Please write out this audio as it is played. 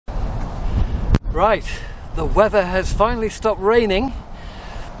Right, the weather has finally stopped raining.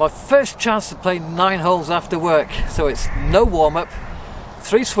 My first chance to play 9 holes after work, so it's no warm-up,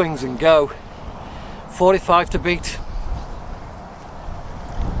 3 swings and go, 45 to beat.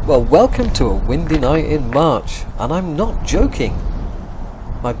 Well, welcome to a windy night in March, and I'm not joking.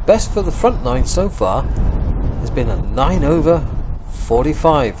 My best for the front 9 so far has been a 9 over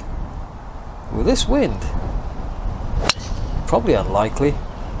 45. With this wind, probably unlikely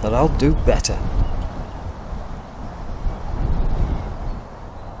that I'll do better.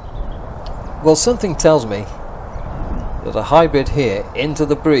 Well, something tells me that a hybrid here into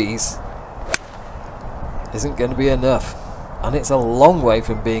the breeze isn't going to be enough, and it's a long way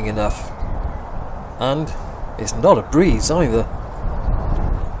from being enough, and it's not a breeze either.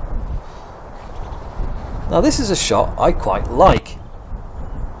 Now this is a shot I quite like.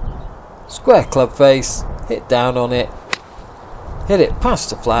 Square club face, hit down on it, hit it past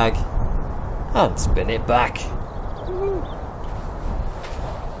the flag and spin it back.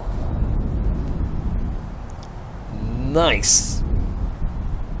 Nice.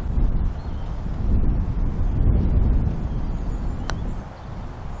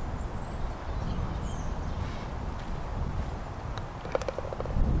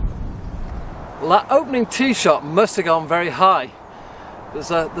 Well, that opening tee shot must have gone very high.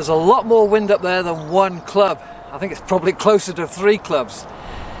 There's a lot more wind up there than 1 club. I think it's probably closer to 3 clubs.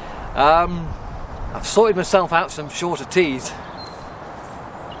 I've sorted myself out some shorter tees.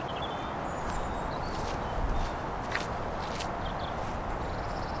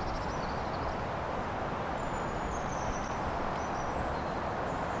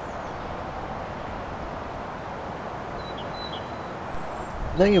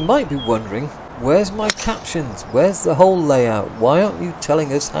 Now you might be wondering, where's my captions? Where's the whole layout? Why aren't you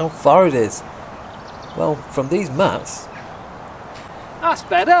telling us how far it is? Well, from these maps, That's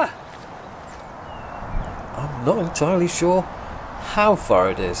better. I'm not entirely sure how far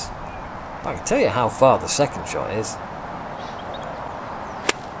it is. I can tell you how far the second shot is.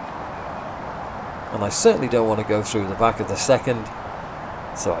 And I certainly don't want to go through the back of the second,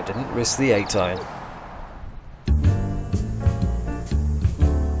 so I didn't risk the 8-iron.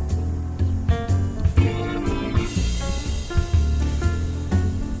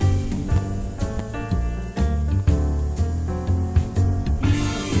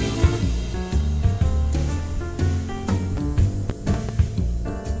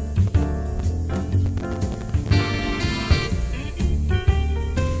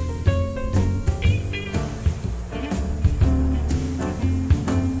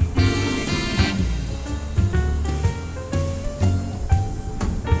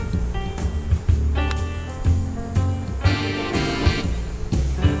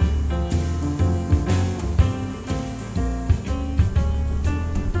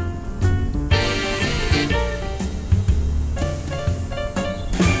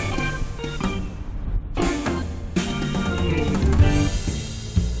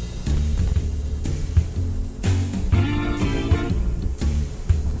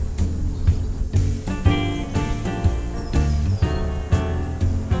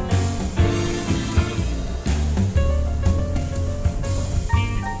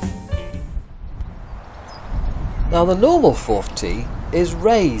 Now the normal 4th tee is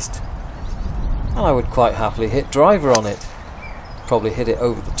raised, and I would quite happily hit driver on it. Probably hit it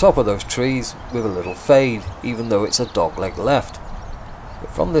over the top of those trees with a little fade, even though it's a dogleg left.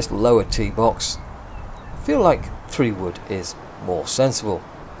 But from this lower tee box, I feel like 3-wood is more sensible.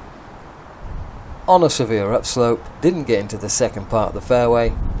 On a severe upslope, didn't get into the second part of the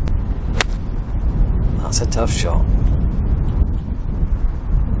fairway. That's a tough shot.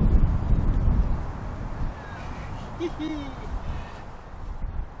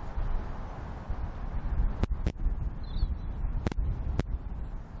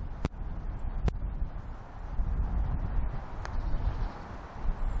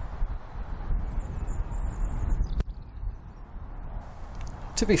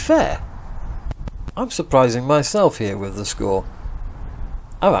 To be fair, I'm surprising myself here with the score.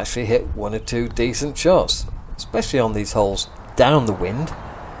 I've actually hit 1 or 2 decent shots, especially on these holes down the wind.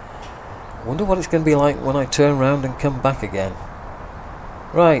 I wonder what it's going to be like when I turn around and come back again.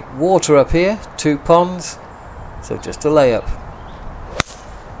 Right, water up here, 2 ponds, so just a layup.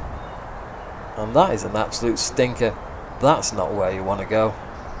 And that is an absolute stinker. That's not where you want to go.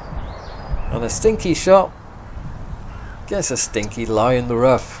 And a stinky shot gets a stinky lie in the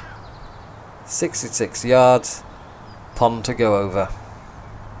rough. 66 yards, pond to go over.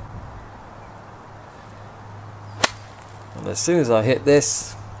 And as soon as I hit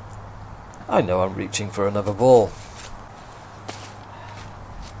this, I know I'm reaching for another ball.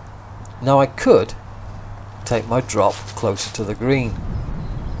 Now I could take my drop closer to the green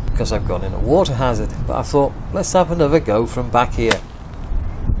because I've gone in a water hazard, but I thought let's have another go from back here.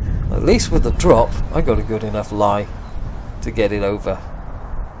 At least with the drop I got a good enough lie to get it over.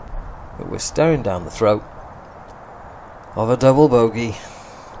 But we're staring down the throat of a double bogey.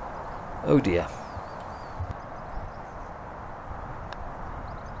 Oh dear.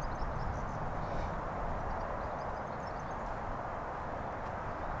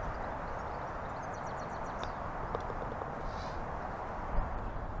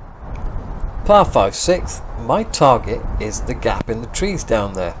 Par 5 6th, my target is the gap in the trees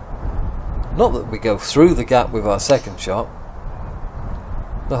down there. Not that we go through the gap with our second shot.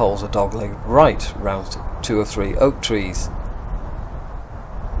 The holes are dogleg right round 2 or 3 oak trees.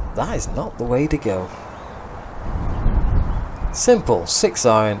 That is not the way to go. Simple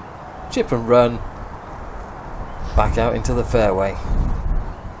 6-iron, chip and run, back out into the fairway.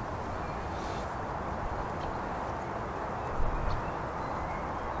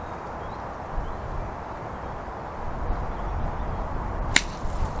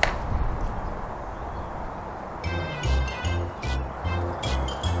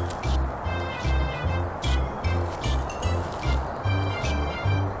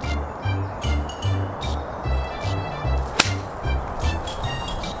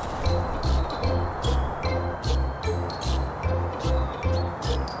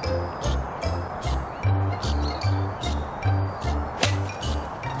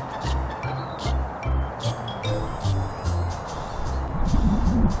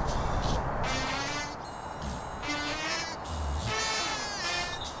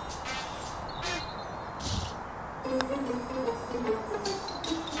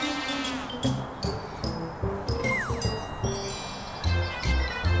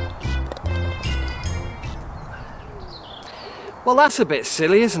 Well, that's a bit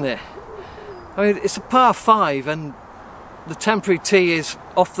silly, isn't it? I mean, it's a par 5 and the temporary tee is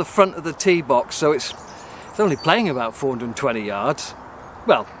off the front of the tee box, so it's only playing about 420 yards.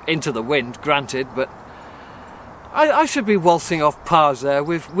 Well, into the wind, granted, but I should be waltzing off pars there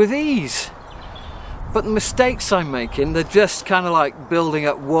with ease. But the mistakes I'm making, they're just kind of like building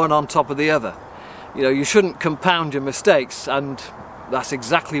up one on top of the other. You know, you shouldn't compound your mistakes, and that's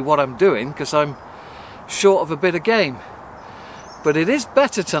exactly what I'm doing because I'm short of a bit of game. But it is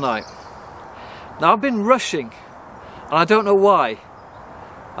better tonight. Now, I've been rushing, and I don't know why.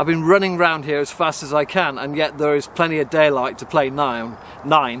 I've been running around here as fast as I can, and yet there is plenty of daylight to play nine.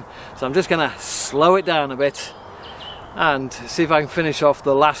 So I'm just going to slow it down a bit and see if I can finish off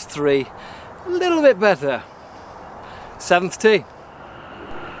the last 3 a little bit better. 7th tee.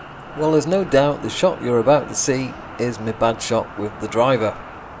 Well, there's no doubt the shot you're about to see is my bad shot with the driver.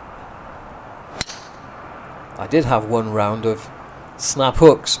 I did have one round of snap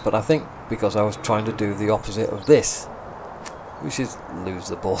hooks, but I think because I was trying to do the opposite of this, which is lose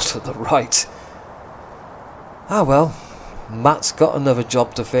the ball to the right. Ah well, Matt's got another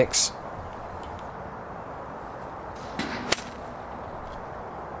job to fix.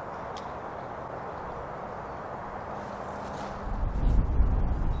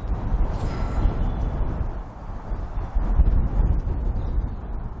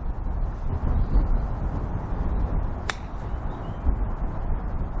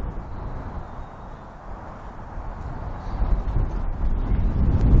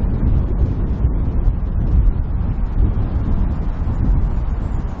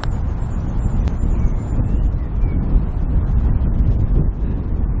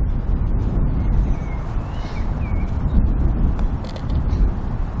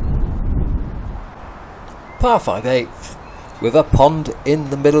 Par 5 8th, with a pond in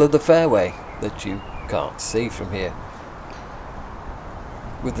the middle of the fairway that you can't see from here.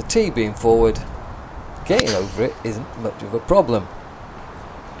 With the tee being forward, getting over it isn't much of a problem.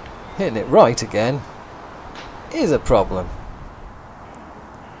 Hitting it right again is a problem.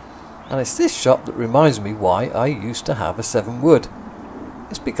 And it's this shot that reminds me why I used to have a 7 wood.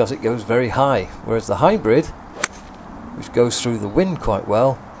 It's because it goes very high, whereas the hybrid, which goes through the wind quite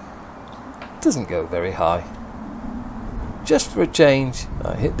well, doesn't go very high. Just for a change,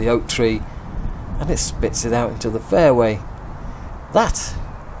 I hit the oak tree and it spits it out into the fairway. That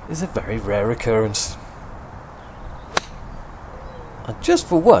is a very rare occurrence. And just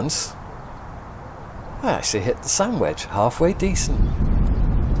for once, I actually hit the sand wedge halfway decent.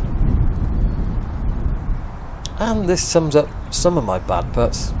 And this sums up some of my bad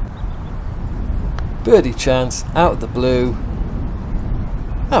putts. Birdie chance out of the blue.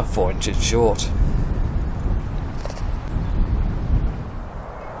 I'm 4 inches short.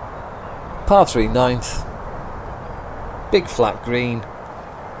 Par 3 9th. Big flat green.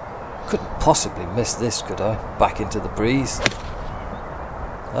 Could possibly miss this, could I? Back into the breeze.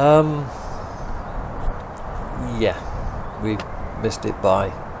 Yeah, we missed it by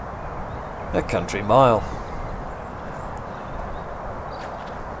a country mile.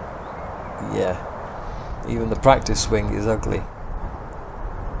 Yeah, even the practice swing is ugly.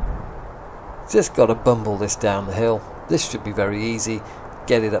 Just got to bumble this down the hill. This should be very easy.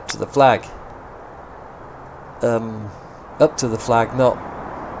 Get it up to the flag. Up to the flag, not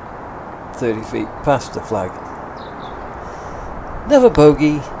 30 feet past the flag. Never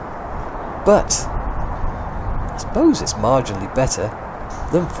bogey, but I suppose it's marginally better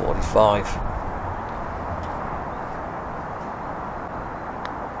than 45.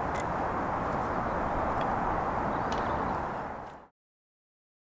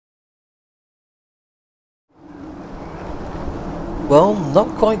 Well, not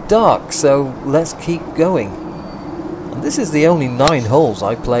quite dark, so let's keep going. And this is the only 9 holes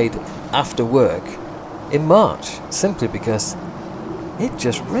I played after work in March, simply because it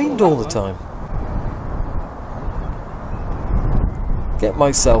just rained all the time. Get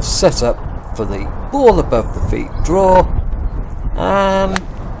myself set up for the ball above the feet draw, and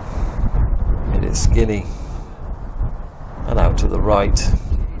hit it skinny and out to the right.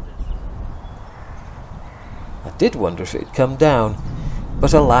 I did wonder if it'd come down,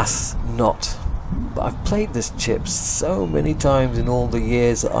 but alas, not. But I've played this chip so many times in all the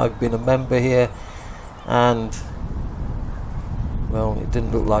years that I've been a member here, and well, it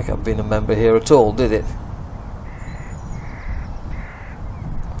didn't look like I've been a member here at all, did it?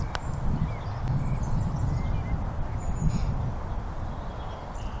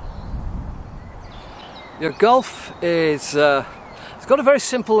 Your golf is it's got a very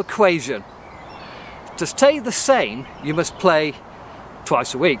simple equation. To stay the same, you must play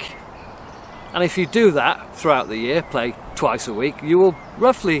twice a week. And if you do that throughout the year, play twice a week, you will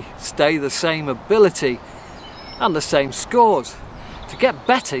roughly stay the same ability and the same scores. To get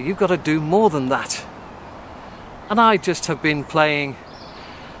better, you've got to do more than that. And I just have been playing,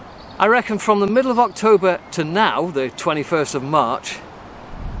 I reckon from the middle of October to now, the 21st of March,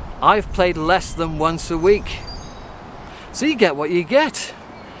 I've played less than once a week. So you get what you get.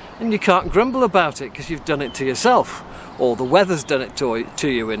 And you can't grumble about it because you've done it to yourself, or the weather's done it to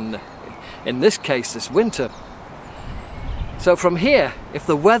you in this case this winter. So from here, if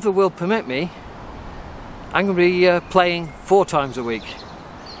the weather will permit me, I'm going to be playing 4 times a week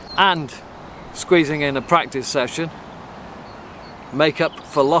and squeezing in a practice session, make up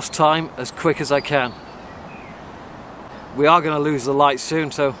for lost time as quick as I can. We are going to lose the light soon,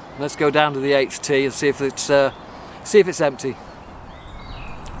 so let's go down to the 8th tee and see if it's empty.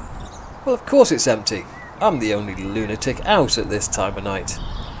 Well, of course it's empty. I'm the only lunatic out at this time of night.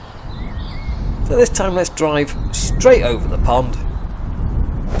 So this time let's drive straight over the pond.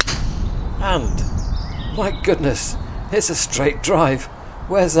 And, my goodness, it's a straight drive.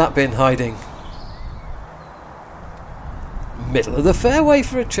 Where's that been hiding? Middle of the fairway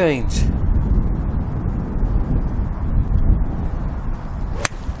for a change.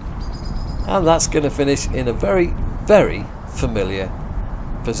 And that's going to finish in a very, very familiar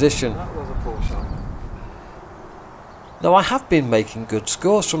position. That was a poor shot. Now I have been making good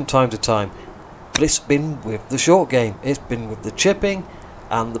scores from time to time, but it's been with the short game. It's been with the chipping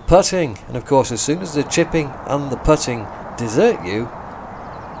and the putting, and of course as soon as the chipping and the putting desert you,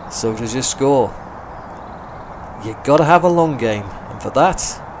 so does your score. You've got to have a long game, and for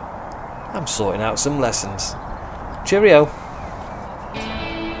that I'm sorting out some lessons. Cheerio.